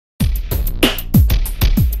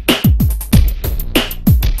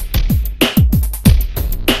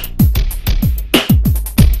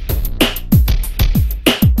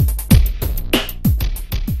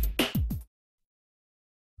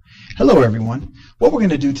Hello everyone. What we're going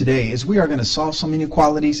to do today is we are going to solve some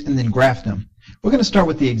inequalities and then graph them. We're going to start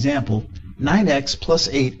with the example 9x plus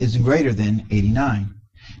 8 is greater than 89.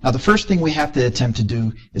 Now the first thing we have to attempt to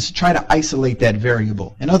do is to try to isolate that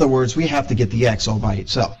variable. In other words, we have to get the x all by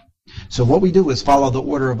itself. So what we do is follow the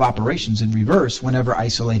order of operations in reverse whenever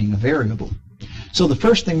isolating a variable. So the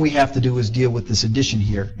first thing we have to do is deal with this addition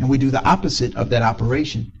here, and we do the opposite of that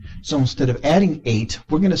operation. So instead of adding 8,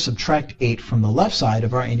 we're going to subtract 8 from the left side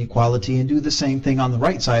of our inequality and do the same thing on the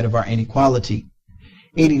right side of our inequality.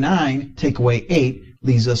 89, take away 8,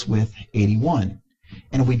 leaves us with 81.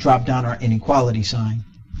 And we drop down our inequality sign.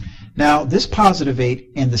 Now this positive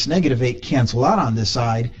 8 and this negative 8 cancel out on this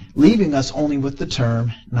side, leaving us only with the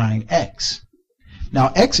term 9x.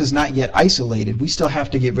 Now x is not yet isolated. We still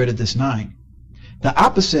have to get rid of this 9. The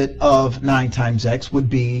opposite of 9 times x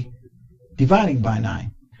would be dividing by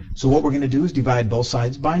 9. So what we're going to do is divide both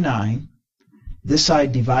sides by 9. This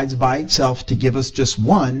side divides by itself to give us just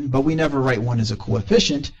 1, but we never write 1 as a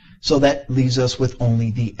coefficient, so that leaves us with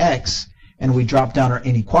only the x, and we drop down our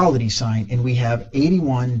inequality sign, and we have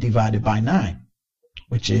 81 divided by 9,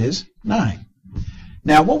 which is 9.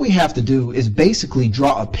 Now what we have to do is basically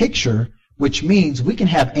draw a picture, which means we can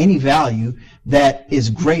have any value that is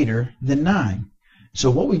greater than 9.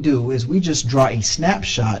 So what we do is we just draw a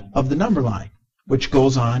snapshot of the number line, which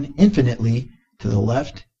goes on infinitely to the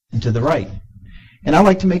left and to the right. And I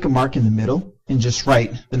like to make a mark in the middle and just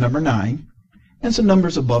write the number 9 and some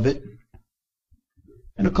numbers above it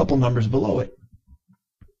and a couple numbers below it.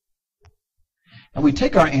 And we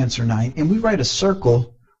take our answer 9 and we write a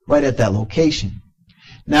circle right at that location.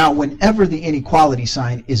 Now whenever the inequality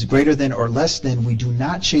sign is greater than or less than, we do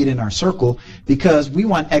not shade in our circle because we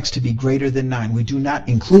want x to be greater than 9. We do not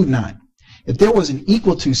include 9. If there was an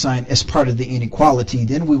equal to sign as part of the inequality,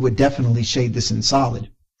 then we would definitely shade this in solid.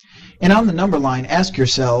 And on the number line, ask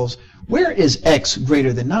yourselves, where is x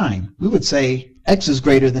greater than 9? We would say x is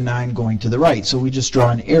greater than 9 going to the right. So we just draw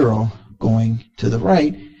an arrow going to the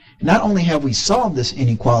right. Not only have we solved this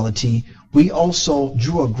inequality, we also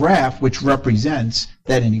drew a graph which represents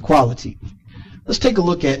that inequality. Let's take a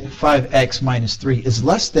look at 5x minus 3 is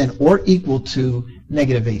less than or equal to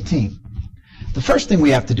negative 18. The first thing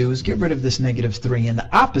we have to do is get rid of this negative 3, and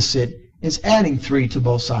the opposite is adding 3 to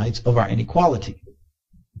both sides of our inequality.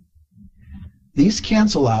 These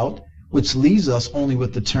cancel out, which leaves us only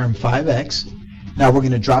with the term 5x. Now we're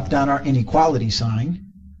going to drop down our inequality sign,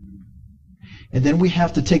 and then we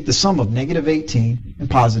have to take the sum of negative 18 and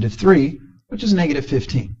positive 3, which is negative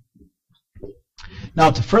 15. Now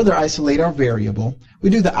to further isolate our variable, we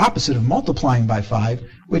do the opposite of multiplying by 5,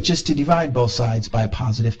 which is to divide both sides by a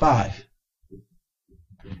positive 5.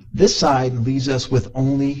 This side leaves us with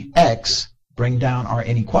only x, bring down our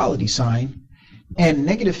inequality sign, and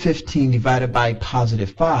negative 15 divided by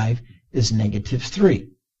positive 5 is negative 3.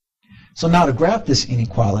 So now to graph this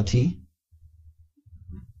inequality,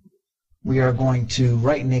 we are going to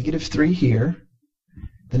write negative 3 here.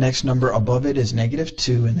 The next number above it is negative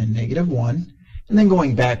 2 and then negative 1. And then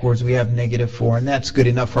going backwards we have negative 4, and that's good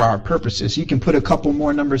enough for our purposes. You can put a couple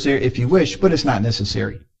more numbers there if you wish, but it's not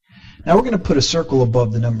necessary. Now we're going to put a circle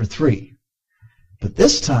above the number 3. But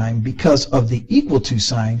this time, because of the equal to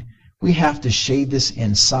sign, we have to shade this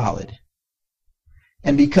in solid.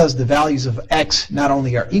 And because the values of x not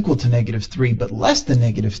only are equal to negative 3, but less than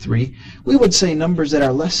negative 3, we would say numbers that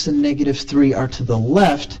are less than negative 3 are to the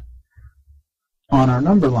left on our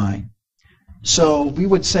number line. So we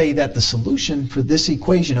would say that the solution for this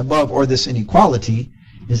equation above, or this inequality,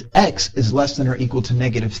 is x is less than or equal to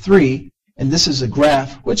negative 3. And this is a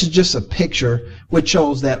graph, which is just a picture, which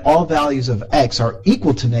shows that all values of x are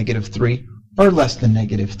equal to negative 3 or less than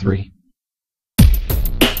negative 3.